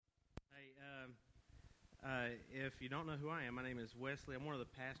If you don't know who I am, my name is Wesley. I'm one of the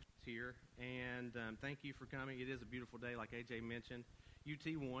pastors here, and thank you for coming. It is a beautiful day, like AJ mentioned.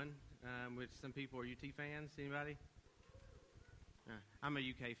 UT won, which some people are UT fans. Anybody? I'm a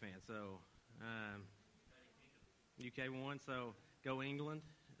UK fan, so UK won, so go England.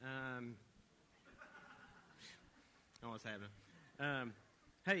 I don't know what's happening.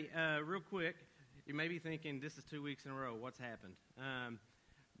 Hey, real quick, you may be thinking this is 2 weeks in a row. What's happened?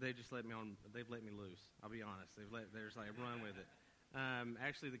 They just let me on. They've let me loose. I'll be honest. They're just like run with it.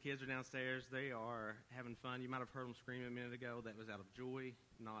 Actually, the kids are downstairs. They are having fun. You might have heard them scream a minute ago. That was out of joy,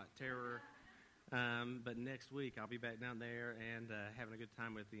 not terror. But next week I'll be back down there and having a good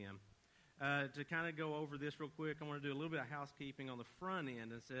time with them. To kind of go over this real quick, I want to do a little bit of housekeeping on the front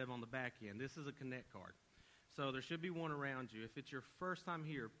end instead of on the back end. This is a Connect card. So there should be one around you. If it's your first time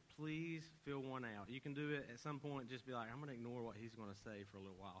here, please fill one out. You can do it at some point. Just be like, I'm going to ignore what he's going to say for a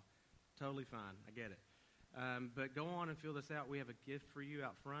little while. Totally fine. I get it. But go on and fill this out. We have a gift for you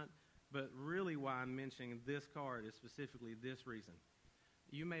out front. But really why I'm mentioning this card is specifically this reason.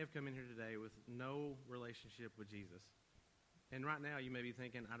 You may have come in here today with no relationship with Jesus. And right now you may be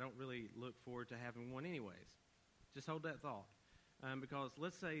thinking, I don't really look forward to having one anyways. Just hold that thought. Because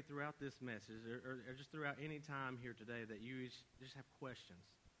let's say throughout this message, or just throughout any time here today, that you just have questions.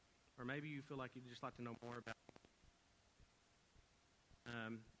 Or maybe you feel like you'd just like to know more about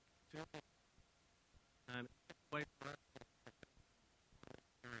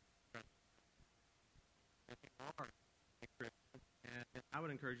I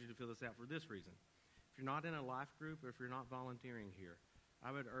would encourage you to fill this out for this reason. If you're not in a life group or if you're not volunteering here,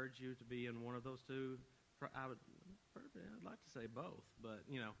 I would urge you to be in one of those two. I'd like to say both, but,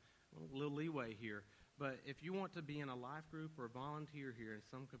 a little leeway here. But if you want to be in a life group or volunteer here in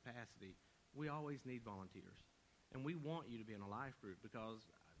some capacity, we always need volunteers. And we want you to be in a life group because,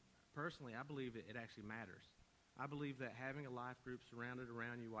 personally, I believe it actually matters. I believe that having a life group surrounded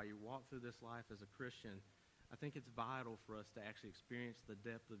around you while you walk through this life as a Christian, I think it's vital for us to actually experience the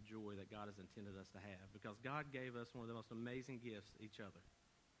depth of joy that God has intended us to have because God gave us one of the most amazing gifts, each other.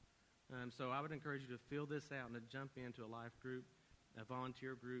 So I would encourage you to fill this out and to jump into a life group, a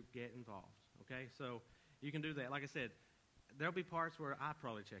volunteer group, get involved. Okay? So you can do that. Like I said, there'll be parts where I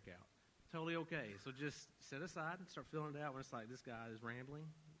probably check out. Totally okay. So just set aside and start filling it out when it's like, this guy is rambling.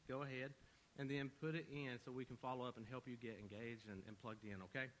 Go ahead. And then put it in so we can follow up and help you get engaged and plugged in,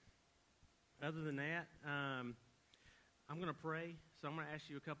 okay? Other than that, I'm going to pray. So I'm going to ask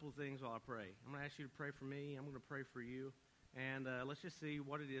you a couple of things while I pray. I'm going to ask you to pray for me. I'm going to pray for you. And let's just see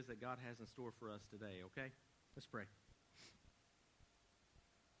what it is that God has in store for us today, okay? Let's pray.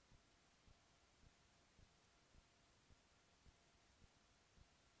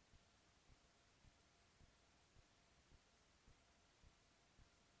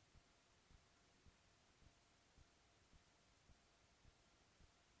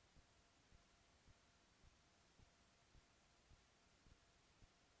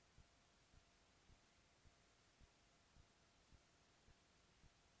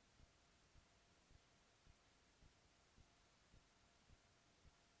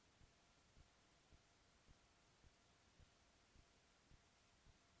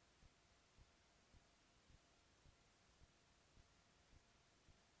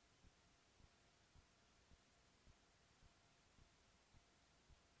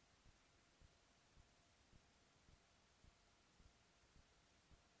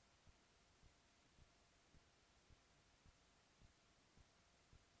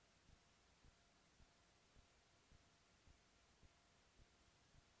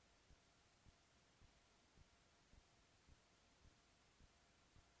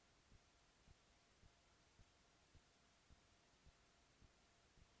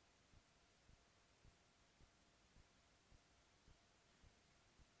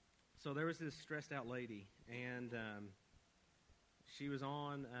 So there was this stressed out lady, and she was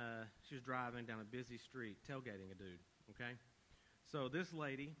driving down a busy street, tailgating a dude, okay? So this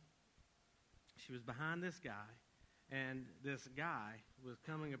lady, she was behind this guy, and this guy was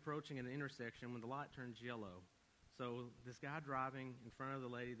approaching an intersection when the light turns yellow. So this guy driving in front of the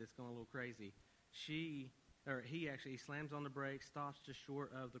lady that's going a little crazy, he slams on the brakes, stops just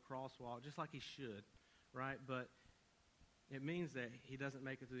short of the crosswalk, just like he should, right? But it means that he doesn't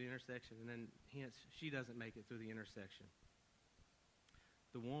make it through the intersection, and then hence she doesn't make it through the intersection.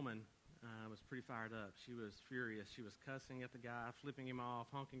 The woman was pretty fired up. She was furious. She was cussing at the guy, flipping him off,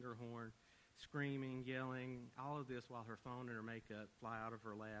 honking her horn, screaming, yelling, all of this while her phone and her makeup fly out of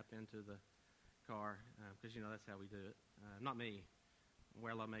her lap into the car, because, that's how we do it. Not me. I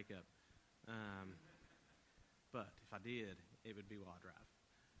wear a lot of makeup. But if I did, it would be while I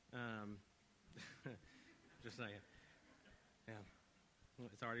drive. Just saying. Yeah.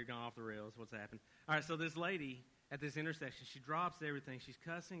 It's already gone off the rails. What's happened? All right, so this lady at this intersection, she drops everything. She's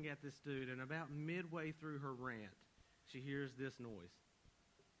cussing at this dude, and about midway through her rant, she hears this noise.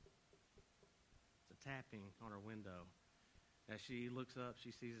 It's a tapping on her window. As she looks up,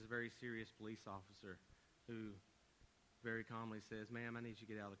 she sees this very serious police officer who very calmly says, "Ma'am, I need you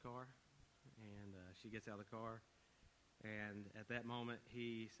to get out of the car." And she gets out of the car, and at that moment,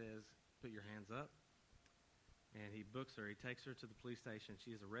 he says, "Put your hands up." And he books her. He takes her to the police station.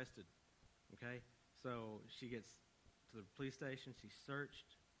 She is arrested. Okay? So she gets to the police station. She's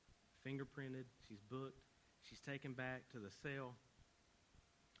searched, fingerprinted. She's booked. She's taken back to the cell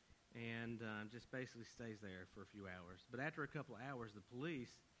and just basically stays there for a few hours. But after a couple of hours, the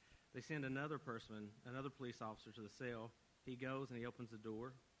police, they send another police officer to the cell. He goes and he opens the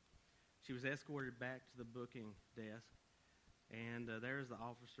door. She was escorted back to the booking desk. And there's the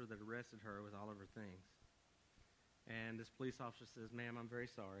officer that arrested her with all of her things. And this police officer says, "Ma'am, I'm very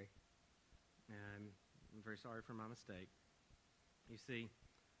sorry. I'm very sorry for my mistake. You see,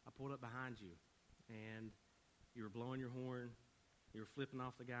 I pulled up behind you, and you were blowing your horn. You were flipping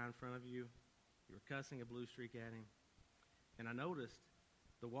off the guy in front of you. You were cussing a blue streak at him. And I noticed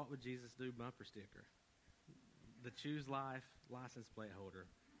the What Would Jesus Do bumper sticker, the Choose Life license plate holder,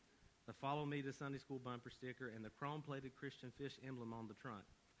 the Follow Me to Sunday School bumper sticker, and the chrome-plated Christian fish emblem on the trunk.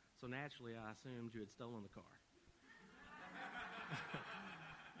 So naturally, I assumed you had stolen the car."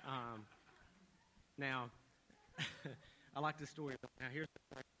 Now, I like this story. Now, here's the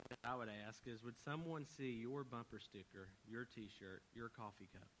question that I would ask is, would someone see your bumper sticker, your T-shirt, your coffee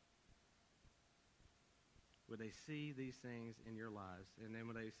cup? Would they see these things in your lives, and then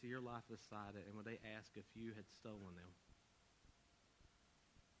would they see your life beside it, and would they ask if you had stolen them?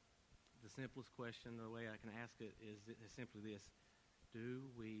 The simplest question, the way I can ask it, is simply this: do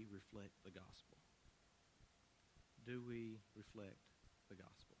we reflect the gospel? Do we reflect the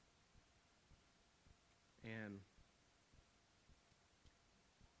gospel? And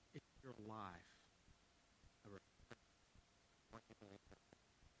is your life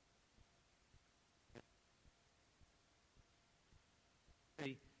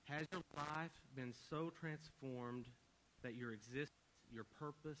has your life been so transformed that your existence, your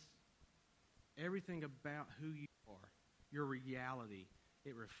purpose, everything about who you are, your reality,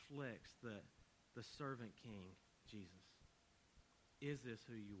 it reflects the servant king, Jesus? Is this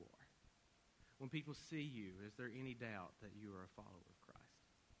who you are? When people see you, is there any doubt that you are a follower of Christ?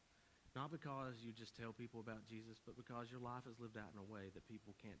 Not because you just tell people about Jesus, but because your life is lived out in a way that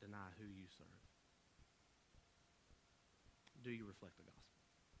people can't deny who you serve. Do you reflect the gospel?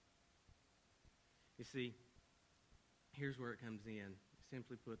 You see, here's where it comes in.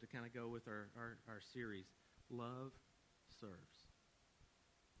 Simply put, to kind of go with our series, love serves.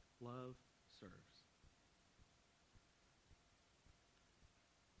 Love serves.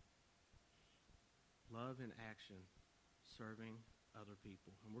 Love in action, serving other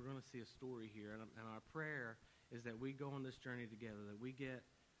people. And we're going to see a story here. And our prayer is that we go on this journey together, that we get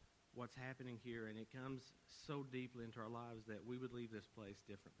what's happening here, and it comes so deeply into our lives that we would leave this place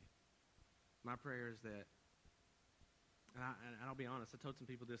differently. My prayer is that, and I'll be honest, I told some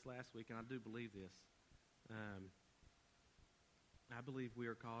people this last week, and I do believe this. I believe we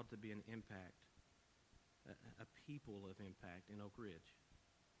are called to be an impact, a people of impact in Oak Ridge.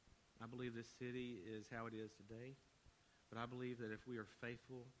 I believe this city is how it is today, but I believe that if we are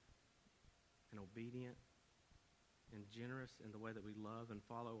faithful and obedient and generous in the way that we love and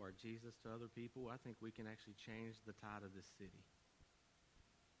follow our Jesus to other people, I think we can actually change the tide of this city.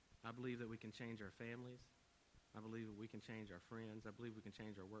 I believe that we can change our families. I believe that we can change our friends. I believe we can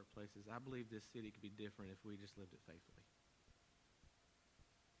change our workplaces. I believe this city could be different if we just lived it faithfully.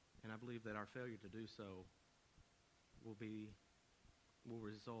 And I believe that our failure to do so will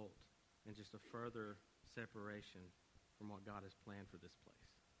result in just a further separation from what God has planned for this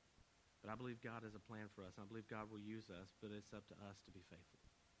place. But I believe God has a plan for us. I believe God will use us, but it's up to us to be faithful.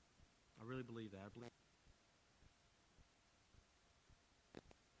 I really believe that. I believe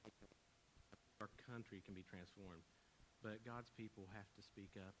our country can be transformed, but God's people have to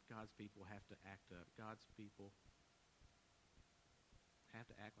speak up. God's people have to act up. God's people have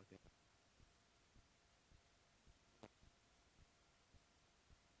to act like that.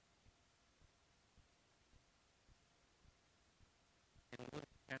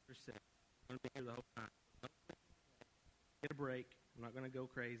 Chapter 6. I'm going to be here the whole time. Get a break. I'm not going to go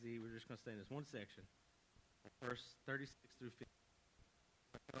crazy. We're just going to stay in this one section. Verse 36 through 50.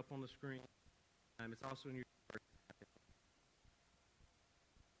 Up on the screen. It's also in your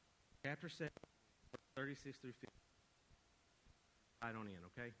chapter 7, 36 through 50. Right on in,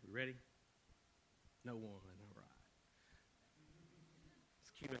 okay? We ready? No woman. All right.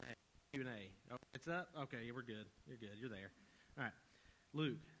 It's Q&A. Q&A. Oh, it's up? Okay, we're good. You're good. You're there. All right.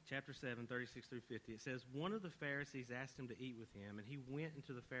 Luke chapter 7, 36 through 50. It says, one of the Pharisees asked him to eat with him, and he went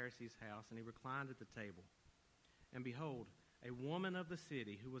into the Pharisee's house, and he reclined at the table. And behold, a woman of the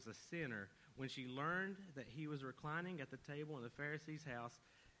city who was a sinner, when she learned that he was reclining at the table in the Pharisee's house,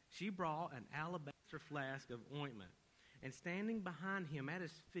 she brought an alabaster flask of ointment. And standing behind him at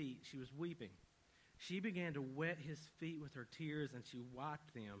his feet, she was weeping. She began to wet his feet with her tears, and she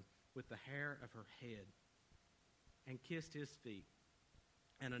wiped them with the hair of her head, and kissed his feet,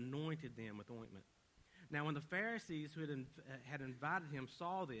 and anointed them with ointment. Now when the Pharisees who had invited him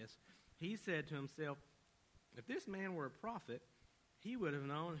saw this, he said to himself, if this man were a prophet, he would have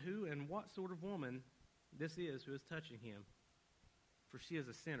known who and what sort of woman this is who is touching him, for she is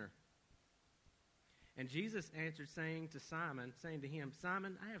a sinner. And Jesus answered, saying to him,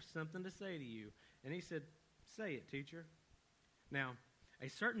 Simon, I have something to say to you. And he said, say it, teacher. Now, a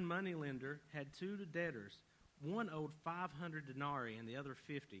certain moneylender had two debtors. One owed 500 denarii and the other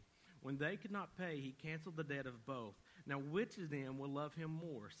 50. When they could not pay, he canceled the debt of both. Now, which of them will love him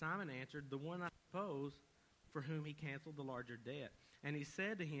more? Simon answered, the one, I suppose, for whom he canceled the larger debt. And he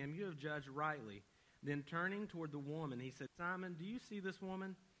said to him, you have judged rightly. Then turning toward the woman, he said, Simon, do you see this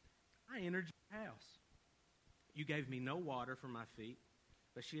woman? I entered your house. You gave me no water for my feet,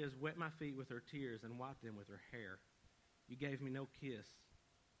 but she has wet my feet with her tears and wiped them with her hair. You gave me no kiss,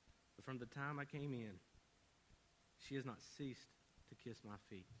 but from the time I came in, she has not ceased to kiss my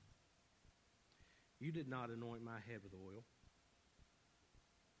feet. You did not anoint my head with oil,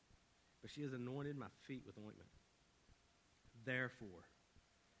 but she has anointed my feet with ointment. Therefore,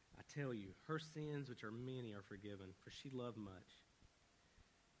 I tell you, her sins, which are many, are forgiven, for she loved much.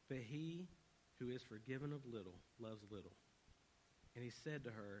 But he who is forgiven of little loves little. And he said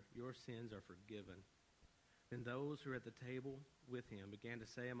to her, your sins are forgiven. Then those who were at the table with him began to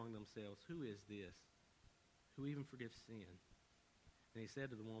say among themselves, who is this, who even forgives sin? And he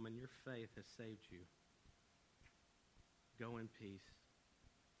said to the woman, your faith has saved you. Go in peace.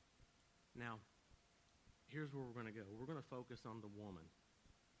 Now, here's where we're going to go. We're going to focus on the woman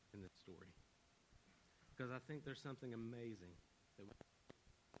in this story, because I think there's something amazing that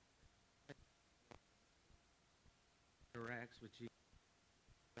interacts with Jesus.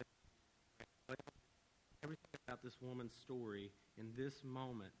 Everything about this woman's story in this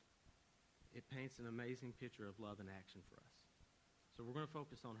moment, it paints an amazing picture of love in action for us. So we're going to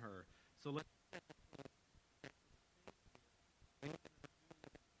focus on her. So let's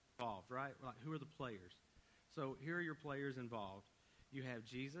involved, right? Like, who are the players? So here are your players involved. You have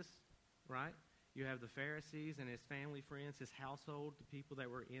Jesus, right? You have the Pharisees and his family friends, his household, the people that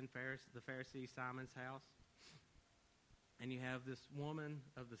were in the Pharisee Simon's house. And you have this woman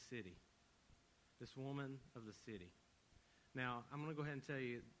of the city. This woman of the city. Now, I'm going to go ahead and tell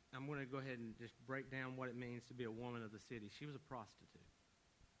you, I'm going to go ahead and just break down what it means to be a woman of the city. She was a prostitute.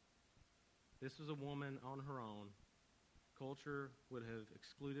 This was a woman on her own. Culture would have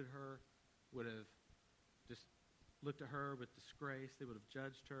excluded her, would have just looked at her with disgrace. They would have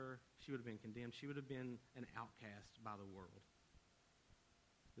judged her. She would have been condemned. She would have been an outcast by the world.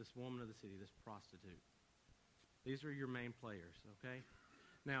 This woman of the city, this prostitute. These are your main players, okay?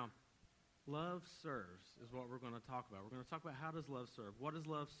 Now, love serves is what we're going to talk about. We're going to talk about how does love serve? What does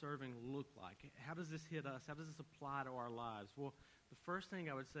love serving look like? How does this hit us? How does this apply to our lives? Well, the first thing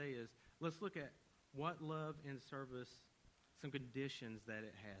I would say is let's look at what love in service, some conditions that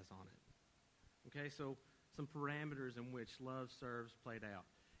it has on it. Okay, so some parameters in which love serves played out.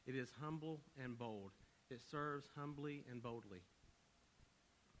 It is humble and bold. It serves humbly and boldly.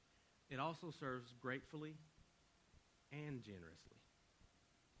 It also serves gratefully and generously.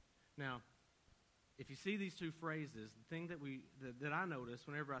 Now, if you see these two phrases, the thing that I notice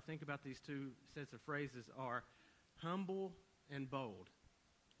whenever I think about these two sets of phrases are humble and bold.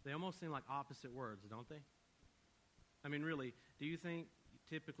 They almost seem like opposite words, don't they? I mean, really, do you think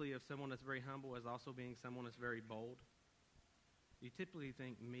typically of someone that's very humble as also being someone that's very bold? You typically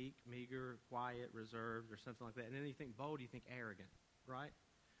think meek, meager, quiet, reserved, or something like that. And then you think bold, you think arrogant, right?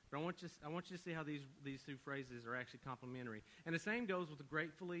 But I want you to see how these two phrases are actually complementary. And the same goes with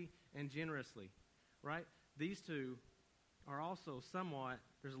gratefully and generously, right? These two are also somewhat,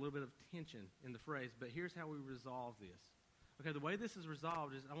 there's a little bit of tension in the phrase, but here's how we resolve this. Okay, the way this is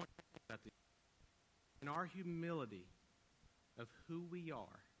resolved is, I want you to think about this. In our humility of who we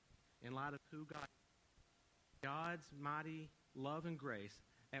are, in light of who God is, God's mighty love and grace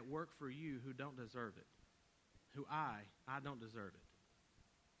at work for you who don't deserve it, who I don't deserve it.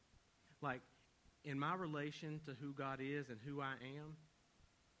 Like, in my relation to who God is and who I am,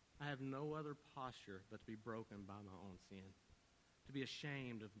 I have no other posture but to be broken by my own sin, to be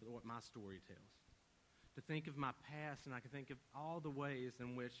ashamed of what my story tells, to think of my past, and I can think of all the ways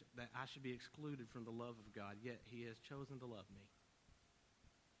in which that I should be excluded from the love of God, yet he has chosen to love me.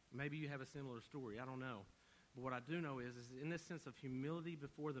 Maybe you have a similar story. I don't know. But what I do know is in this sense of humility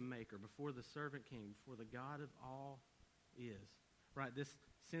before the Maker, before the servant king, before the God of all is, right? This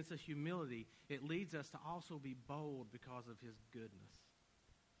sense of humility, it leads us to also be bold because of his goodness.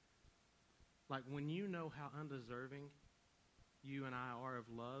 Like when you know how undeserving you and I are of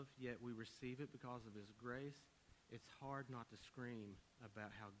love, yet we receive it because of his grace, it's hard not to scream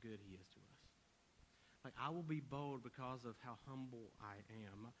about how good he is to us. Like, I will be bold because of how humble I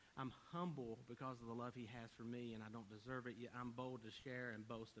am. I'm humble because of the love he has for me, and I don't deserve it, yet I'm bold to share and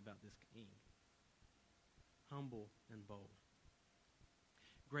boast about this king. Humble and bold.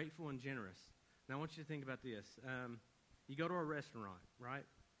 Grateful and generous. Now, I want you to think about this. You go to a restaurant, right?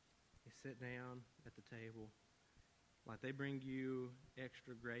 You sit down at the table. Like, they bring you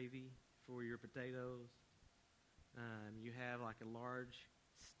extra gravy for your potatoes. You have, like, a large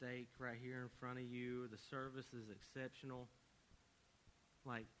steak right here in front of you. The service is exceptional.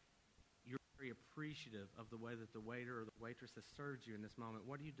 Like, you're very appreciative of the way that the waiter or the waitress has served you in this moment.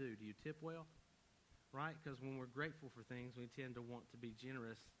 What do? Do you tip well? Right? Because when we're grateful for things, we tend to want to be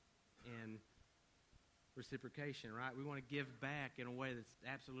generous in reciprocation, right? We want to give back in a way that's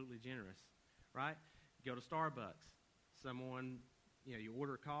absolutely generous, right? You go to Starbucks. Someone, you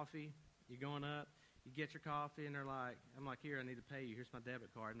order coffee. You're going up. You get your coffee, and I'm like, here, I need to pay you. Here's my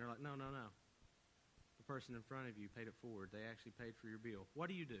debit card. And they're like, no. The person in front of you paid it forward. They actually paid for your bill. What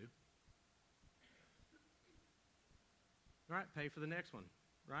do? All right, pay for the next one,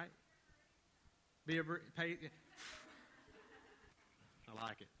 right? Pay. I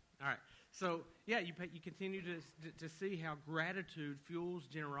like it. All right. So, yeah, you continue to see how gratitude fuels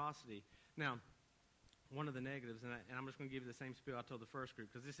generosity. Now, one of the negatives, and I'm just going to give you the same spiel I told the first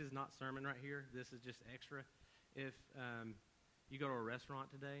group, because this is not sermon right here. This is just extra. If you go to a restaurant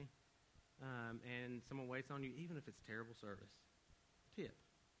today and someone waits on you, even if it's terrible service,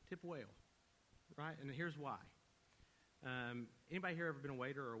 tip well, right? And here's why. Anybody here ever been a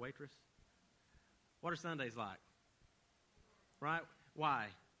waiter or a waitress? What are Sundays like? Right? Why?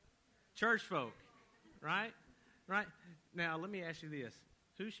 Church folk, right? Right? Now, let me ask you this.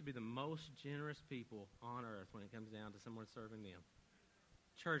 Who should be the most generous people on earth when it comes down to someone serving them?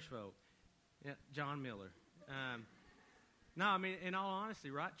 Church folk. Yeah, John Miller. No, I mean, in all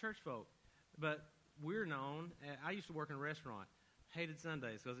honesty, right? Church folk. But we're known. I used to work in a restaurant. Hated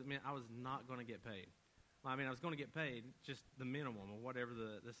Sundays because it meant I was not going to get paid. I mean, I was going to get paid just the minimum or whatever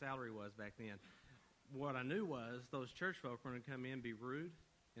the salary was back then. What I knew was those church folk were going to come in, be rude,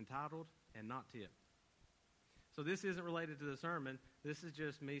 entitled, and not tip. So this isn't related to the sermon. This is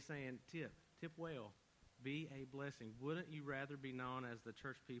just me saying tip well, be a blessing. Wouldn't you rather be known as the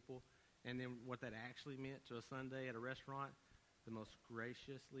church people, and then what that actually meant to a Sunday at a restaurant? The most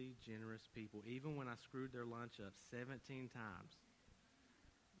graciously generous people. Even when I screwed their lunch up 17 times,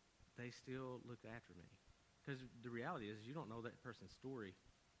 they still looked after me. Because the reality is you don't know that person's story.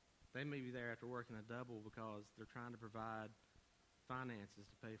 They may be there after working a double because they're trying to provide finances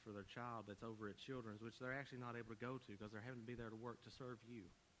to pay for their child that's over at Children's, which they're actually not able to go to because they're having to be there to work to serve you,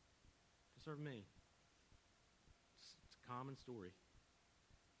 to serve me. It's a common story.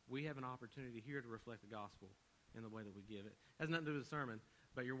 We have an opportunity here to reflect the gospel in the way that we give it. It has nothing to do with the sermon,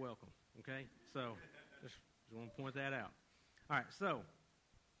 but you're welcome, okay? So just want to point that out. All right, so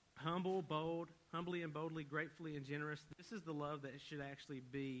humble, bold, humbly and boldly, gratefully and generous. This is the love that should actually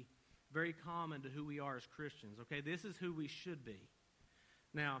be very common to who we are as Christians, okay? This is who we should be.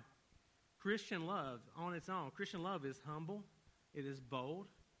 Now, Christian love on its own, Christian love is humble, it is bold,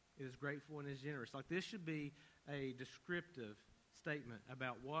 it is grateful, and it is generous. Like, this should be a descriptive statement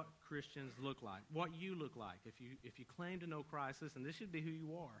about what Christians look like, what you look like. If you claim to know Christ, listen, this should be who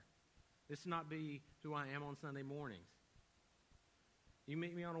you are. This should not be who I am on Sunday mornings. You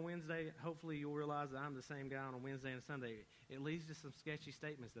meet me on a Wednesday, hopefully you'll realize that I'm the same guy on a Wednesday and a Sunday. It leads to some sketchy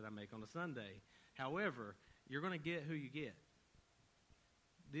statements that I make on a Sunday. However, you're going to get who you get.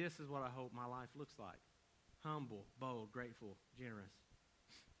 This is what I hope my life looks like. Humble, bold, grateful, generous.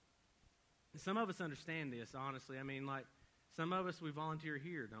 Some of us understand this, honestly. I mean, like, some of us, we volunteer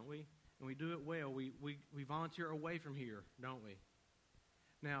here, don't we? And we do it well. We volunteer away from here, don't we?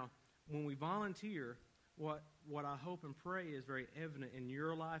 Now, when we volunteer, what I hope and pray is very evident in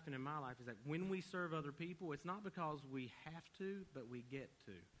your life and in my life is that when we serve other people, it's not because we have to, but we get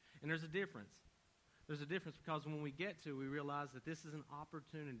to. And there's a difference. There's a difference because when we get to, we realize that this is an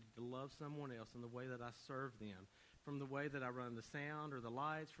opportunity to love someone else in the way that I serve them, from the way that I run the sound or the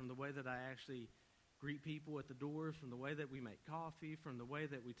lights, from the way that I actually greet people at the doors, from the way that we make coffee, from the way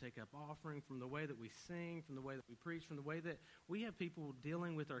that we take up offering, from the way that we sing, from the way that we preach, from the way that we have people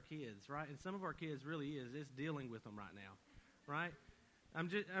dealing with our kids, right? And some of our kids really it's dealing with them right now, right?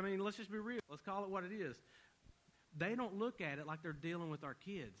 Let's just be real. Let's call it what it is. They don't look at it like they're dealing with our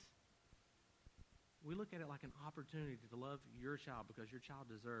kids. We look at it like an opportunity to love your child because your child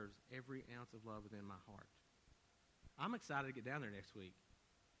deserves every ounce of love within my heart. I'm excited to get down there next week.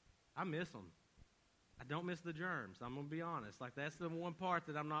 I miss them. I don't miss the germs. I'm going to be honest. That's the one part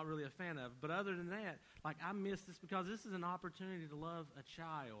that I'm not really a fan of. But other than that, I miss this because this is an opportunity to love a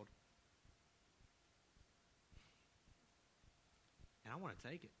child. And I want to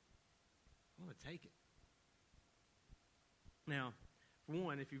take it. I want to take it. Now, for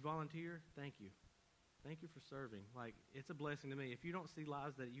one, if you volunteer, thank you. Thank you for serving. It's a blessing to me. If you don't see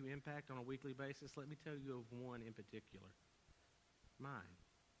lives that you impact on a weekly basis, let me tell you of one in particular. Mine.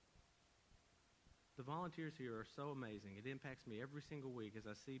 The volunteers here are so amazing. It impacts me every single week as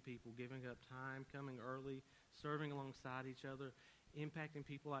I see people giving up time, coming early, serving alongside each other, impacting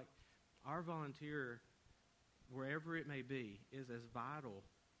people. Our volunteer, wherever it may be, is as vital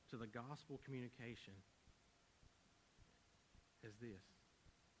to the gospel communication as this.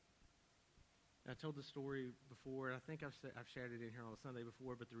 I told the story before, and I think I've shared it in here on a Sunday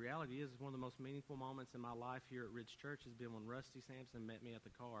before, but the reality is one of the most meaningful moments in my life here at Ridge Church has been when Rusty Sampson met me at the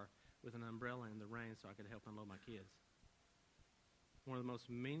car with an umbrella in the rain so I could help unload my kids. One of the most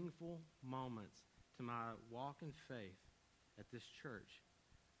meaningful moments to my walk in faith at this church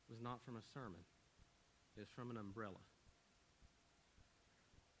was not from a sermon. It was from an umbrella.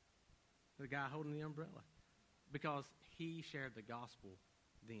 The guy holding the umbrella. Because he shared the gospel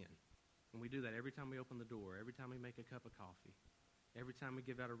then. And we do that every time we open the door, every time we make a cup of coffee, every time we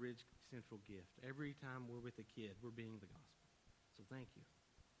give out a Ridge Central gift, every time we're with a kid, we're being the gospel. So thank you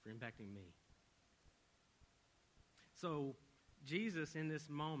for impacting me. So Jesus in this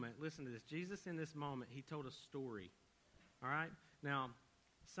moment, listen to this, Jesus in this moment, he told a story. All right? Now,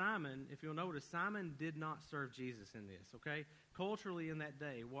 Simon, if you'll notice, Simon did not serve Jesus in this, okay? Culturally in that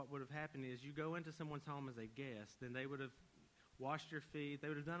day, what would have happened is you go into someone's home as a guest, then they would have washed your feet. They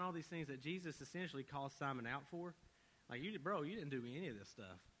would have done all these things that Jesus essentially calls Simon out for. You didn't do any of this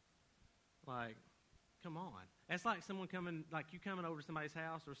stuff. Come on. That's like someone coming, you coming over to somebody's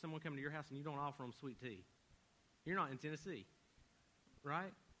house or someone coming to your house and you don't offer them sweet tea. You're not in Tennessee,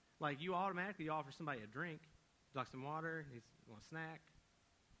 right? You automatically offer somebody a drink, some water, you want a snack.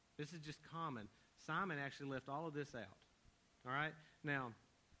 This is just common. Simon actually left all of this out. All right? Now,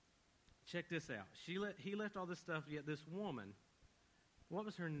 check this out. He left all this stuff, yet this woman, what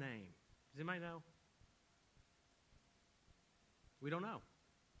was her name? Does anybody know? We don't know.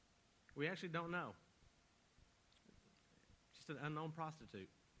 We actually don't know. Just an unknown prostitute.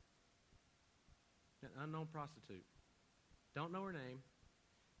 An unknown prostitute. Don't know her name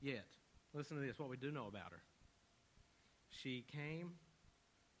yet. Listen to this, what we do know about her. She came,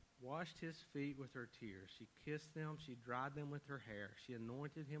 washed his feet with her tears. She kissed them. She dried them with her hair. She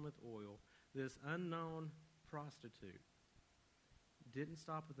anointed him with oil. This unknown prostitute didn't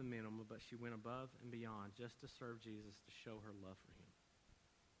stop with the minimum, but she went above and beyond just to serve Jesus, to show her love for him.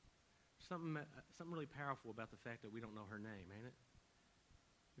 Something really powerful about the fact that we don't know her name, ain't it?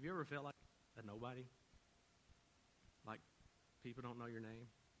 Have you ever felt like a nobody? Like people don't know your name?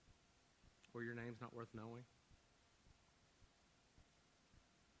 Or your name's not worth knowing?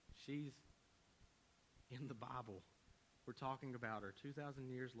 She's in the Bible. We're talking about her 2,000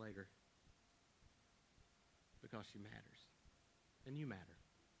 years later because she matters. And you matter.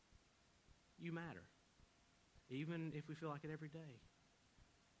 You matter. Even if we feel like it every day.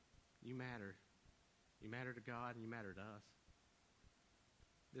 You matter. You matter to God and you matter to us.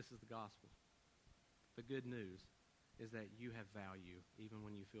 This is the gospel. The good news is that you have value even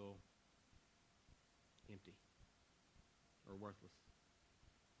when you feel empty or worthless.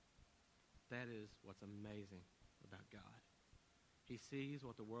 That is what's amazing about God. He sees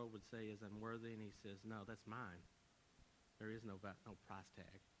what the world would say is unworthy, and he says, no, that's mine. There is no price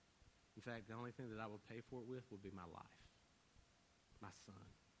tag. In fact, the only thing that I will pay for it with will be my life, my son.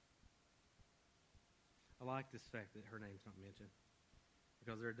 I like this fact that her name's not mentioned,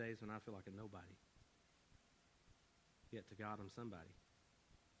 because there are days when I feel like a nobody. Yet to God, I'm somebody.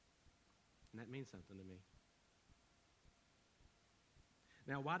 And that means something to me.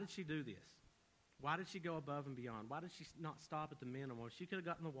 Now, why did she do this? Why did she go above and beyond? Why did she not stop at the minimum? She could have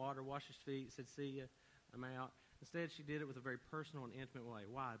gotten in the water, washed his feet, said, see ya, I'm out. Instead, she did it with a very personal and intimate way.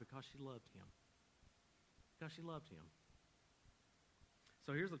 Why? Because she loved him. Because she loved him.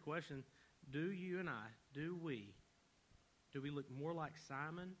 So here's the question. Do you and I, do we Do we look more like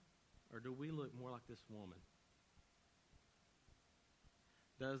Simon, or do we look more like this woman?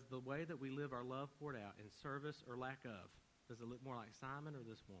 Does the way that we live our love poured out in service or lack of, does it look more like Simon or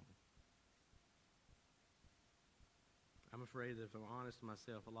this woman? I'm afraid that if I'm honest with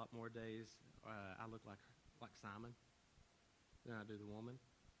myself, a lot more days I look like Simon than I do the woman.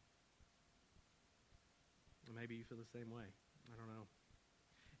 Maybe you feel the same way. I don't know.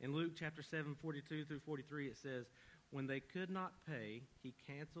 In Luke chapter 7, 42 through 43, it says, when they could not pay, he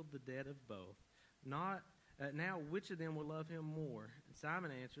canceled the debt of both. Now, which of them will love him more? And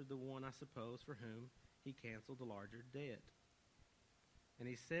Simon answered, the one, I suppose, for whom he canceled the larger debt. And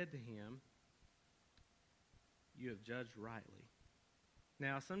he said to him, you have judged rightly.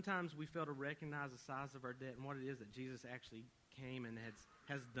 Now, sometimes we fail to recognize the size of our debt and what it is that Jesus actually came and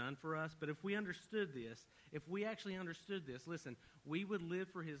has done for us. But if we understood this, if we actually understood this, listen, we would live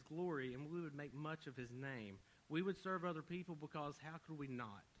for his glory and we would make much of his name. We would serve other people because how could we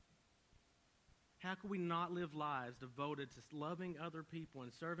not? How could we not live lives devoted to loving other people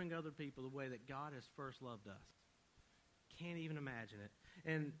and serving other people the way that God has first loved us? Can't even imagine it.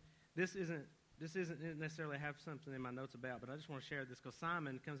 And this isn't necessarily have something in my notes about, but I just want to share this because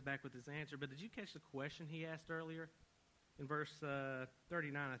Simon comes back with this answer. But did you catch the question he asked earlier? In verse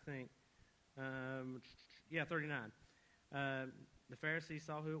 39, I think. 39. The Pharisee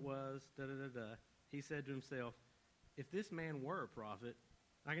saw who it was, He said to himself, if this man were a prophet,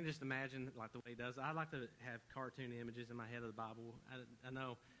 I can just imagine like the way he does. I like to have cartoon images in my head of the Bible. I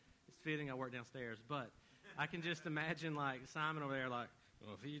know it's fitting I work downstairs, but I can just imagine like Simon over there like,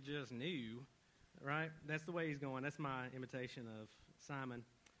 well, if he just knew, right? That's the way he's going. That's my imitation of Simon.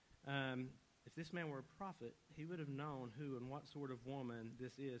 If this man were a prophet, he would have known who and what sort of woman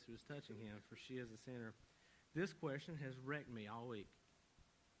this is who is touching him, for she is a sinner. This question has wrecked me all week.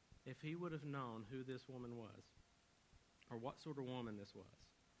 If he would have known who this woman was, or what sort of woman this was.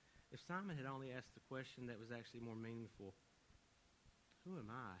 If Simon had only asked the question that was actually more meaningful, who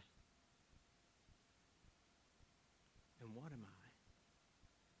am I? And what am I?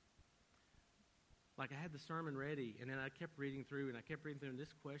 Like I had the sermon ready, and then I kept reading through, and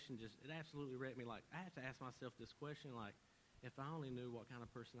this question it absolutely wrecked me. Like, I have to ask myself this question, like, if I only knew what kind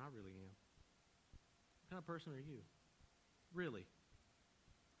of person I really am. What kind of person are you? Really?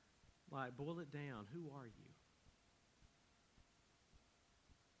 Like, boil it down. Who are you?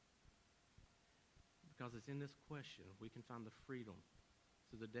 Because it's in this question we can find the freedom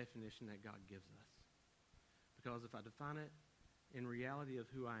to the definition that God gives us. Because if I define it in reality of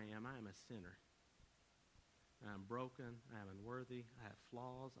who I am a sinner. I am broken. I am unworthy. I have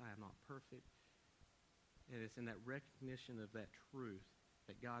flaws. I am not perfect. And it's in that recognition of that truth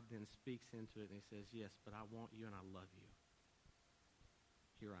that God then speaks into it and he says, yes, but I want you and I love you.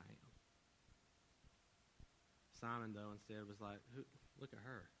 Here I am. Simon, though, instead was like, look at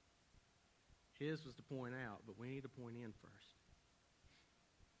her. His was to point out, but we need to point in first.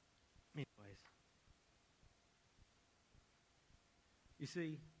 Anyways. You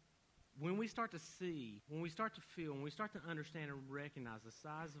see, when we start to see, when we start to feel, when we start to understand and recognize the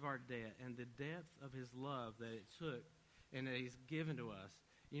size of our debt and the depth of his love that it took and that he's given to us,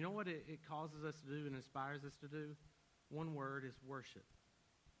 you know what it causes us to do and inspires us to do? One word is worship.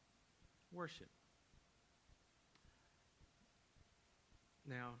 Worship.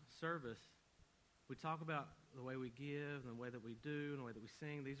 Now, service, we talk about the way we give and the way that we do and the way that we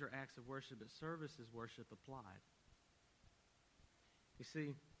sing. These are acts of worship, but service is worship applied. You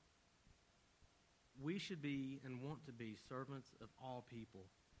see, we should be and want to be servants of all people.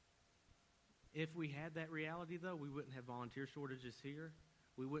 If we had that reality, though, we wouldn't have volunteer shortages here.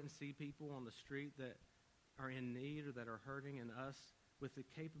 We wouldn't see people on the street that are in need or that are hurting, and us with the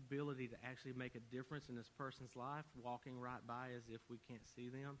capability to actually make a difference in this person's life, walking right by as if we can't see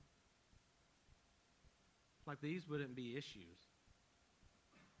them. Like these wouldn't be issues,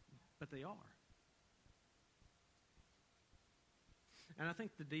 but they are. And I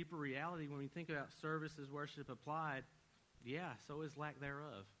think the deeper reality when we think about service as worship applied, so is lack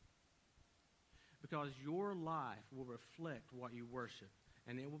thereof. Because your life will reflect what you worship,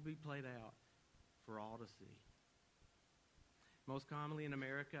 and it will be played out for all to see. Most commonly in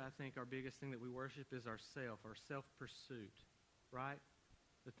America, I think our biggest thing that we worship is our self-pursuit, right?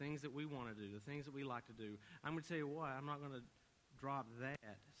 The things that we want to do, the things that we like to do. I'm going to tell you what, I'm not going to drop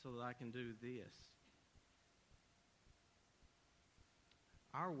that so that I can do this.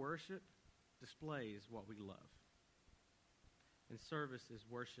 Our worship displays what we love. And service is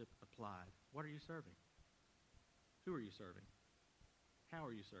worship applied. What are you serving? Who are you serving? How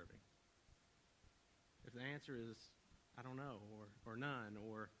are you serving? If the answer is, I don't know, or none,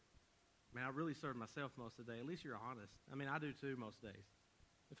 or Man, I really serve myself most of the day. At least you're honest. I mean, I do too most days,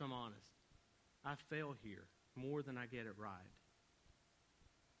 if I'm honest. I fail here more than I get it right.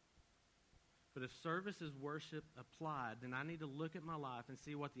 But if service is worship applied, then I need to look at my life and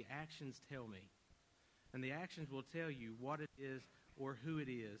see what the actions tell me. And the actions will tell you what it is or who it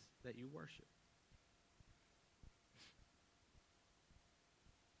is that you worship.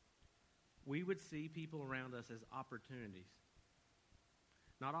 We would see people around us as opportunities.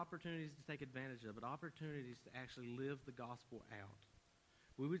 Not opportunities to take advantage of, but opportunities to actually live the gospel out.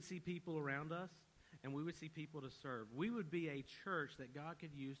 We would see people around us, and we would see people to serve. We would be a church that God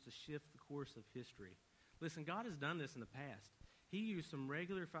could use to shift the course of history. Listen, God has done this in the past. He used some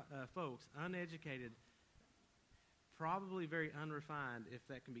regular folks, uneducated, probably very unrefined, if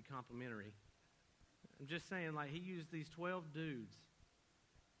that can be complimentary. I'm just saying, like, he used these 12 dudes.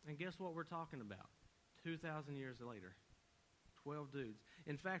 And guess what we're talking about? 2,000 years later. 12 dudes.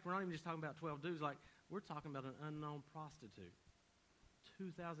 In fact, we're not even just talking about 12 dudes. Like, we're talking about an unknown prostitute.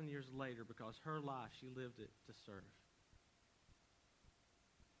 2,000 years later, because her life, she lived it to serve.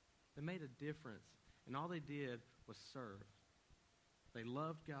 They made a difference, and all they did was serve. They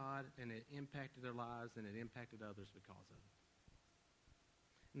loved God, and it impacted their lives, and it impacted others because of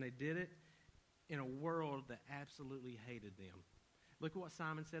it. And they did it in a world that absolutely hated them. Look at what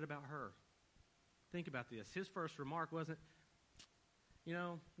Simon said about her. Think about this. His first remark wasn't, you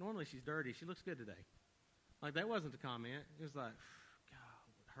know, normally she's dirty. She looks good today. Like, that wasn't the comment. It was like,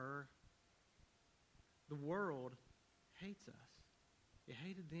 God, her. The world hates us. It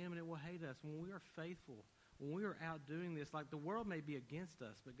hated them, and it will hate us. When we are faithful, when we are out doing this, like, the world may be against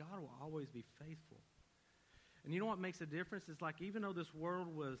us, but God will always be faithful. And you know what makes a difference? It's like, even though this world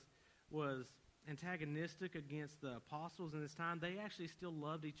was antagonistic against the apostles in this time, they actually still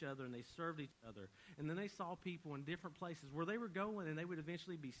loved each other and they served each other. And then they saw people in different places where they were going, and they would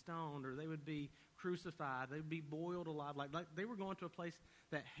eventually be stoned, or they would be crucified, they would be boiled alive. Like they were going to a place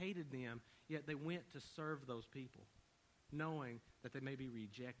that hated them, yet they went to serve those people, knowing that they may be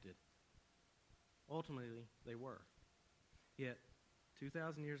rejected. Ultimately, they were. Yet,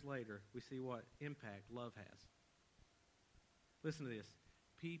 2,000 years later, we see what impact love has. Listen to this.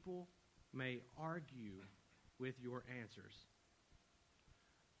 People may argue with your answers,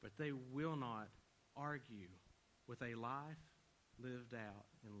 but they will not argue with a life lived out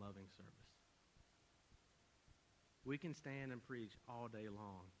in loving service. We can stand and preach all day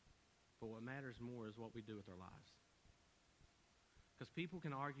long, but what matters more is what we do with our lives. Because people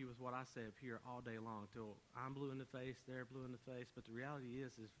can argue with what I say up here all day long till I'm blue in the face, they're blue in the face, but the reality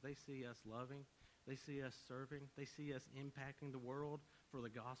is if they see us loving, they see us serving, they see us impacting the world for the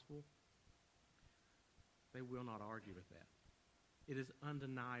gospel, they will not argue with that. It is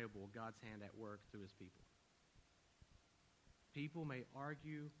undeniable God's hand at work through his people. People may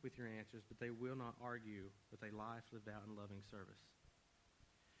argue with your answers, but they will not argue with a life lived out in loving service.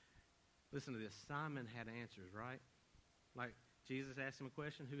 Listen to this. Simon had answers, right? Like, Jesus asked him a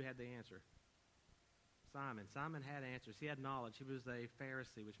question, who had the answer? Simon. Simon had answers. He had knowledge. He was a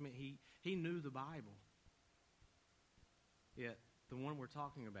Pharisee, which meant he knew the Bible. Yet, the one we're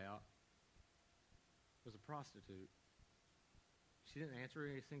talking about was a prostitute. She didn't answer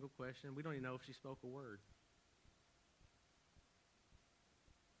a single question. We don't even know if she spoke a word.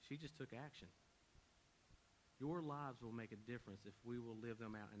 She just took action. Your lives will make a difference if we will live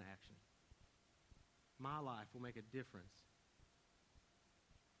them out in action. My life will make a difference.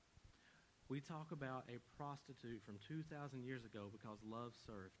 We talk about a prostitute from 2,000 years ago because love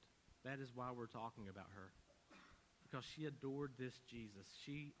served. That is why we're talking about her. Because she adored this Jesus.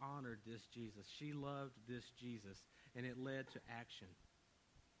 She honored this Jesus. She loved this Jesus. And it led to action.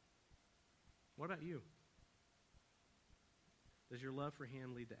 What about you? Does your love for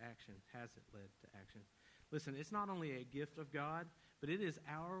him lead to action? Has it led to action? Listen, it's not only a gift of God, but it is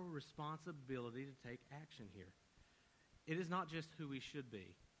our responsibility to take action here. It is not just who we should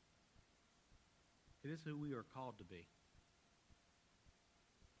be. It is who we are called to be.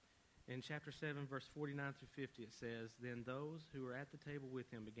 In chapter 7, verse 49 through 50, it says, Then those who were at the table with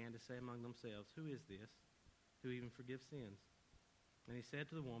him began to say among themselves, Who is this who even forgives sins? And he said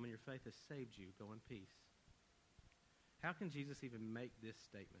to the woman, Your faith has saved you. Go in peace. How can Jesus even make this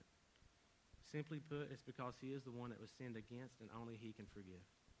statement? Simply put, it's because he is the one that was sinned against, and only he can forgive.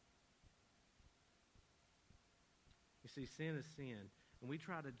 You see, sin is sin. And we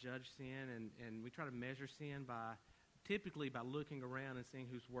try to judge sin, and we try to measure sin typically by looking around and seeing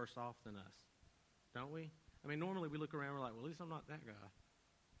who's worse off than us. Don't we? I mean, normally we look around and we're like, well, at least I'm not that guy.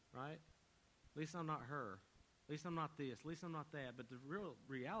 Right? At least I'm not her. At least I'm not this. At least I'm not that. But the real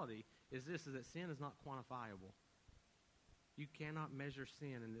reality is this, is that sin is not quantifiable. You cannot measure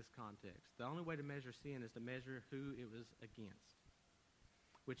sin in this context. The only way to measure sin is to measure who it was against.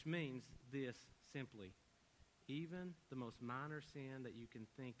 Which means this simply: even the most minor sin that you can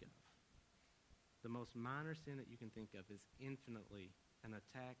think of, is infinitely an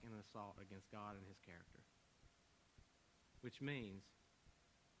attack and an assault against God and his character. Which means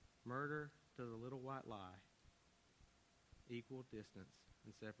murder to the little white lie, equal distance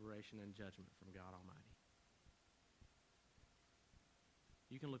and separation and judgment from God Almighty.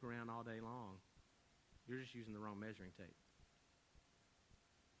 You can look around all day long. You're just using the wrong measuring tape.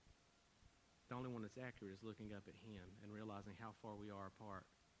 The only one that's accurate is looking up at him and realizing how far we are apart.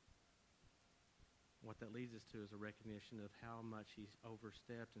 What that leads us to is a recognition of how much he's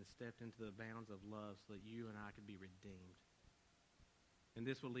overstepped and stepped into the bounds of love so that you and I could be redeemed. And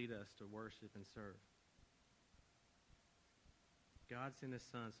this will lead us to worship and serve. God sent his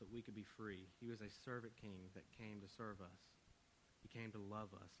son so that we could be free. He was a servant king that came to serve us. He came to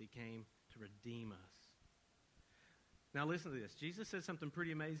love us. He came to redeem us. Now listen to this. Jesus said something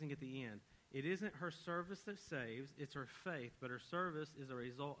pretty amazing at the end. It isn't her service that saves, it's her faith, but her service is a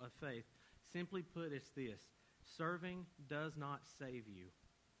result of faith. Simply put, it's this: serving does not save you.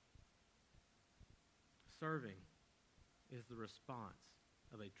 Serving is the response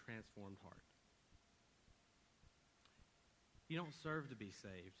of a transformed heart. You don't serve to be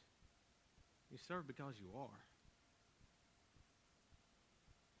saved. You serve because you are.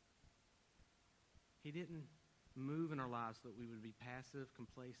 He didn't move in our lives so that we would be passive,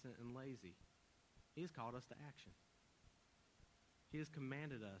 complacent, and lazy. He has called us to action. He has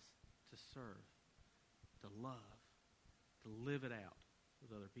commanded us to serve, to love, to live it out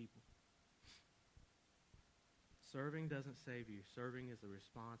with other people. Serving doesn't save you. Serving is the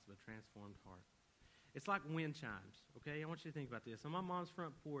response of a transformed heart. It's like wind chimes, okay? I want you to think about this. On my mom's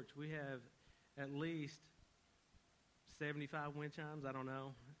front porch, we have at least 75 wind chimes. I don't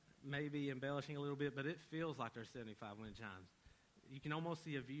know. Maybe embellishing a little bit, but it feels like there's 75 wind chimes. You can almost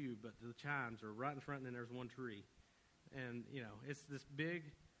see a view, but the chimes are right in front, and then there's one tree. And, it's this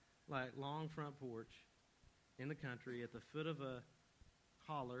big, long front porch in the country at the foot of a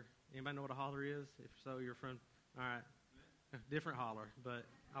holler. Anybody know what a holler is? If so, you're from, all right, different holler, but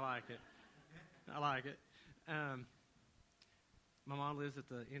I like it. My mom lives at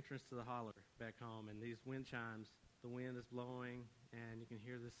the entrance to the holler back home, and these wind chimes, the wind is blowing, and you can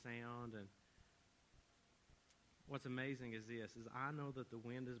hear the sound. And what's amazing is this, is I know that the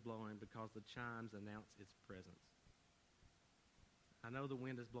wind is blowing because the chimes announce its presence. I know the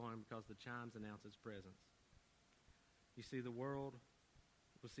wind is blowing because the chimes announce its presence. You see, the world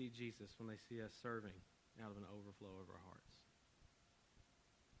will see Jesus when they see us serving out of an overflow of our hearts.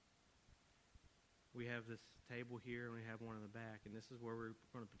 We have this table here, and we have one in the back, and this is where we're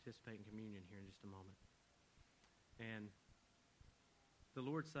going to participate in communion here in just a moment. And the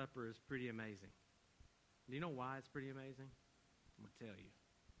Lord's Supper is pretty amazing. Do you know why it's pretty amazing? I'm going to tell you.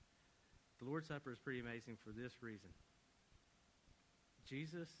 The Lord's Supper is pretty amazing for this reason.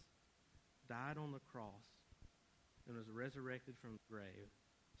 Jesus died on the cross and was resurrected from the grave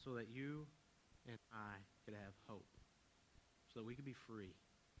so that you and I could have hope, so that we could be free.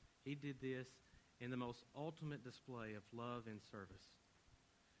 He did this in the most ultimate display of love and service.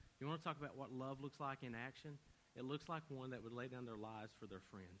 You want to talk about what love looks like in action? It looks like one that would lay down their lives for their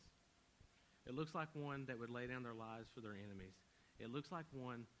friends. It looks like one that would lay down their lives for their enemies. It looks like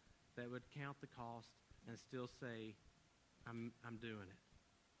one that would count the cost and still say, I'm doing it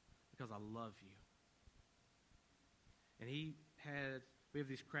because I love you. And we have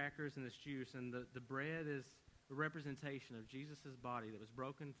these crackers and this juice, and the bread is a representation of Jesus' body that was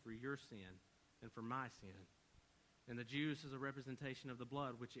broken for your sin and for my sin. And the juice is a representation of the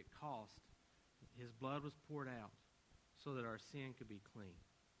blood, which it cost. His blood was poured out so that our sin could be clean.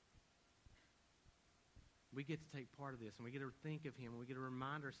 We get to take part of this, and we get to think of him, and we get to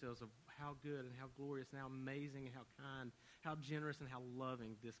remind ourselves of how good and how glorious and how amazing and how kind, how generous and how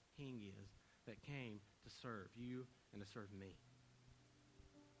loving this King is that came to serve you and to serve me.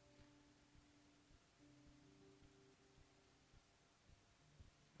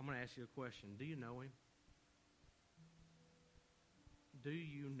 I'm going to ask you a question. Do you know him? Do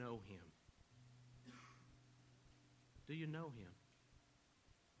you know him? Do you know him?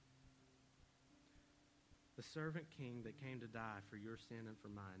 The servant king that came to die for your sin and for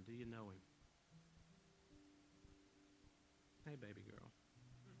mine. Do you know him? Hey, baby girl.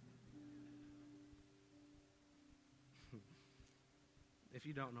 If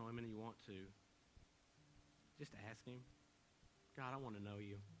you don't know him and you want to, just ask him. God, I want to know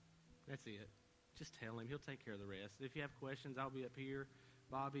you. That's it. Just tell him. He'll take care of the rest. If you have questions, I'll be up here.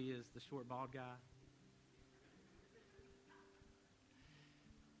 Bobby is the short, bald guy.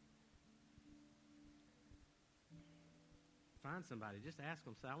 find somebody. Just ask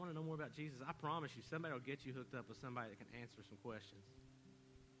them. Say, I want to know more about Jesus. I promise you, somebody will get you hooked up with somebody that can answer some questions.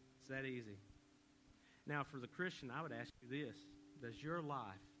 It's that easy. Now, for the Christian, I would ask you this. Does your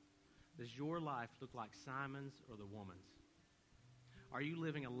life look like Simon's or the woman's? Are you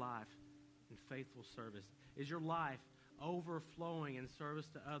living a life in faithful service? Is your life overflowing in service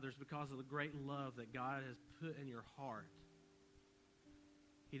to others because of the great love that God has put in your heart?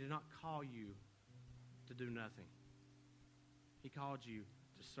 He did not call you to do nothing. He called you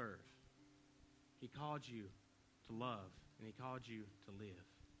to serve. He called you to love, and He called you to live.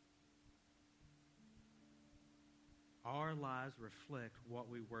 Our lives reflect what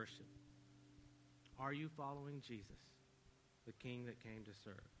we worship. Are you following Jesus, the King that came to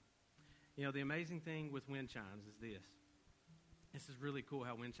serve? You know, the amazing thing with wind chimes is this. This is really cool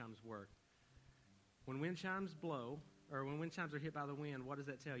how wind chimes work. When wind chimes blow, or when wind chimes are hit by the wind, what does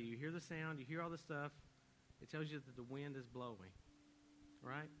that tell you? You hear the sound, you hear all the stuff. It tells you that the wind is blowing,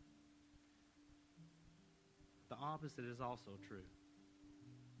 right? The opposite is also true.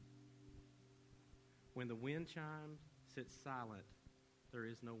 When the wind chime sits silent, there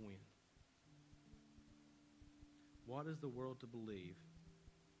is no wind. What is the world to believe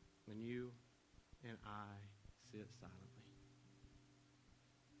when you and I sit silently?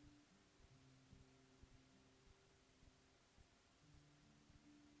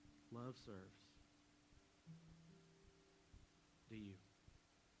 Love serves.